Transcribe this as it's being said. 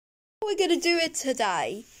We're gonna do it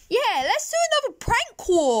today. Yeah, let's do another prank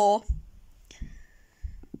war.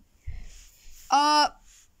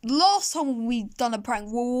 Last time we done a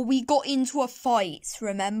prank war, we got into a fight,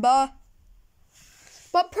 remember?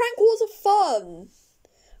 But prank wars are fun.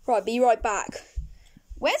 Right, be right back.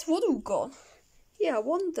 Where's Waddle gone? Yeah, I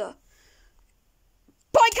wonder.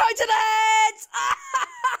 Pineco to the head!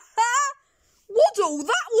 Waddle,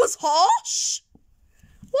 that was harsh!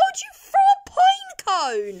 Why would you throw a pine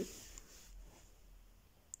cone?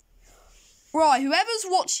 Right, whoever's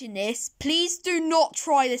watching this, please do not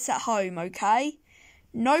try this at home, okay?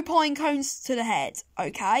 No pine cones to the head,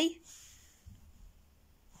 okay?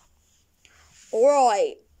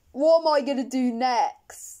 Alright, what am I going to do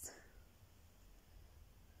next?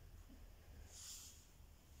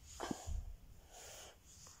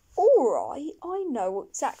 Alright, I know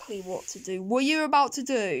exactly what to do. What are you about to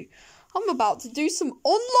do? I'm about to do some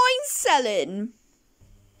online selling.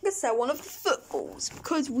 I'm going to sell one of the footballs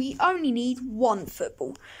because we only need one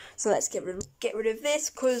football. So let's get rid of this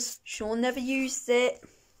because Sean never used it.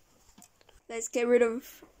 Let's get rid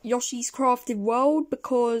of Yoshi's Crafted World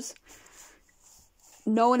because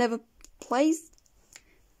no one ever plays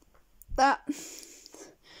that.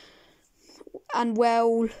 And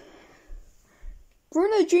well,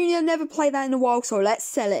 Bruno Jr. never played that in a while, so let's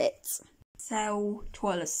sell it. Sell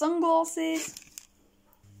toilet sunglasses.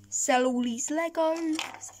 Sell all these Legos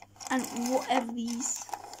and whatever these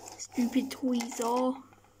stupid toys are.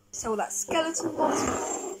 Sell that skeleton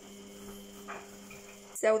bottle.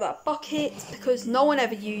 Sell that bucket because no one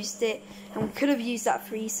ever used it and we could have used that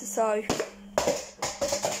freezer, so.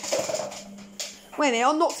 Wait a minute,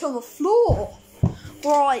 I knocked it on the floor.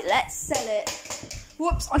 Right, let's sell it.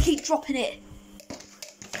 Whoops, I keep dropping it.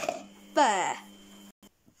 There.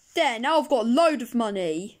 There, now I've got a load of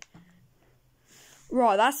money.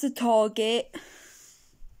 Right, that's the target.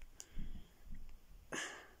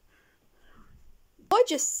 I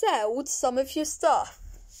just sold some of your stuff.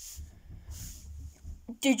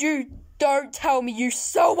 Don't tell me you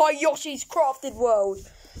sell my Yoshi's Crafted World.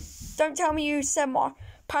 Don't tell me you sell my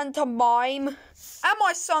pantomime and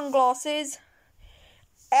my sunglasses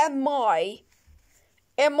and my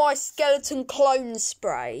skeleton clone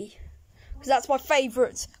spray. Because that's my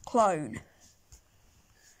favourite clone.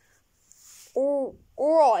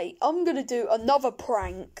 Alright, I'm going to do another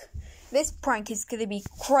prank. This prank is going to be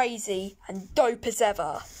crazy and dope as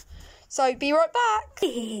ever. So, be right back.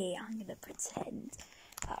 I'm going to pretend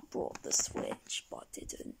I brought the Switch, but I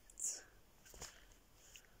didn't.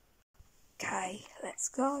 Okay, let's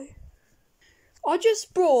go. I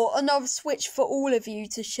just brought another Switch for all of you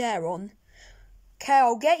to share on. Okay,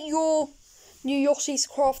 I'll get your new Yoshi's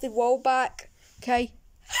Crafted World back. Okay.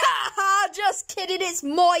 Ha! Just kidding, it's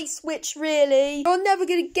my Switch, really. You're never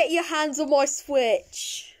going to get your hands on my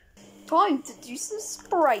Switch. Time to do some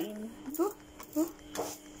spraying.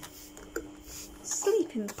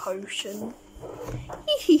 Sleeping potion.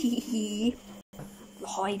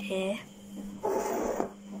 Hide here.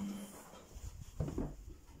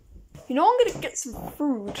 You know, I'm going to get some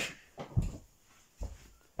food.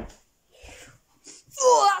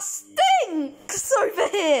 Oh, that stinks over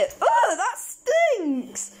here. Oh, that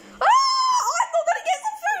stinks. I'm not going to get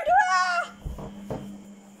some food.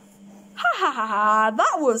 Ha ha ha ha.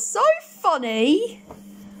 That was so funny.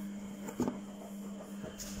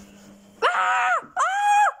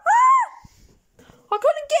 I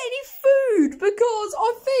couldn't get any food because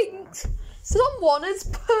I think someone has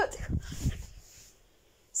put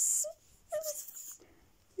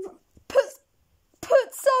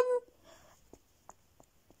some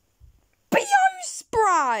BO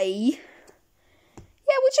spray.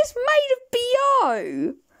 Yeah, which is made of BO.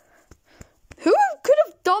 Who could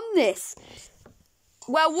have done this?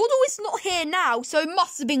 Well, Waddle is not here now, so it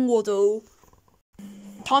must have been Waddle.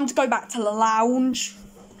 Time to go back to the lounge.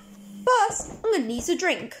 First, I'm going to need a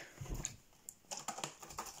drink.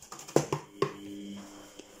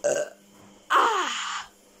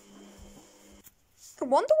 I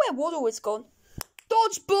wonder where Waddle is gone.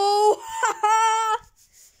 Dodgeball!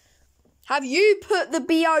 Have you put the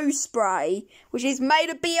BO spray, which is made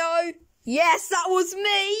of BO? Yes, that was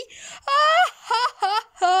me.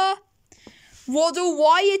 Waddle,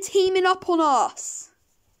 why are you teaming up on us?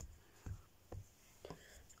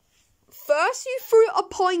 First you threw a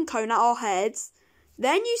pine cone at our heads,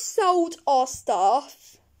 then you sold our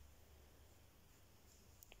stuff,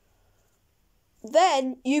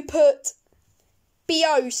 then you put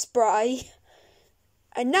BO spray,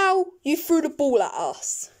 and now you threw the ball at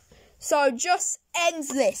us. So just end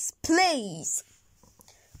this, please.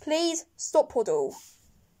 Please stop Waddle.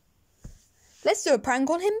 Let's do a prank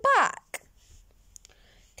on him back.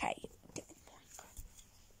 Okay,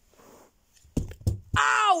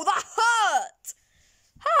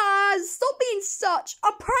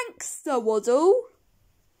 a waddle.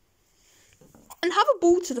 And have a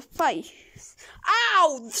ball to the face.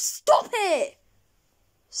 Ow! Stop it!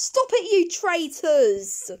 Stop it, you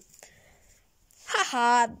traitors!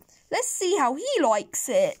 Haha, let's see how he likes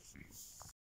it.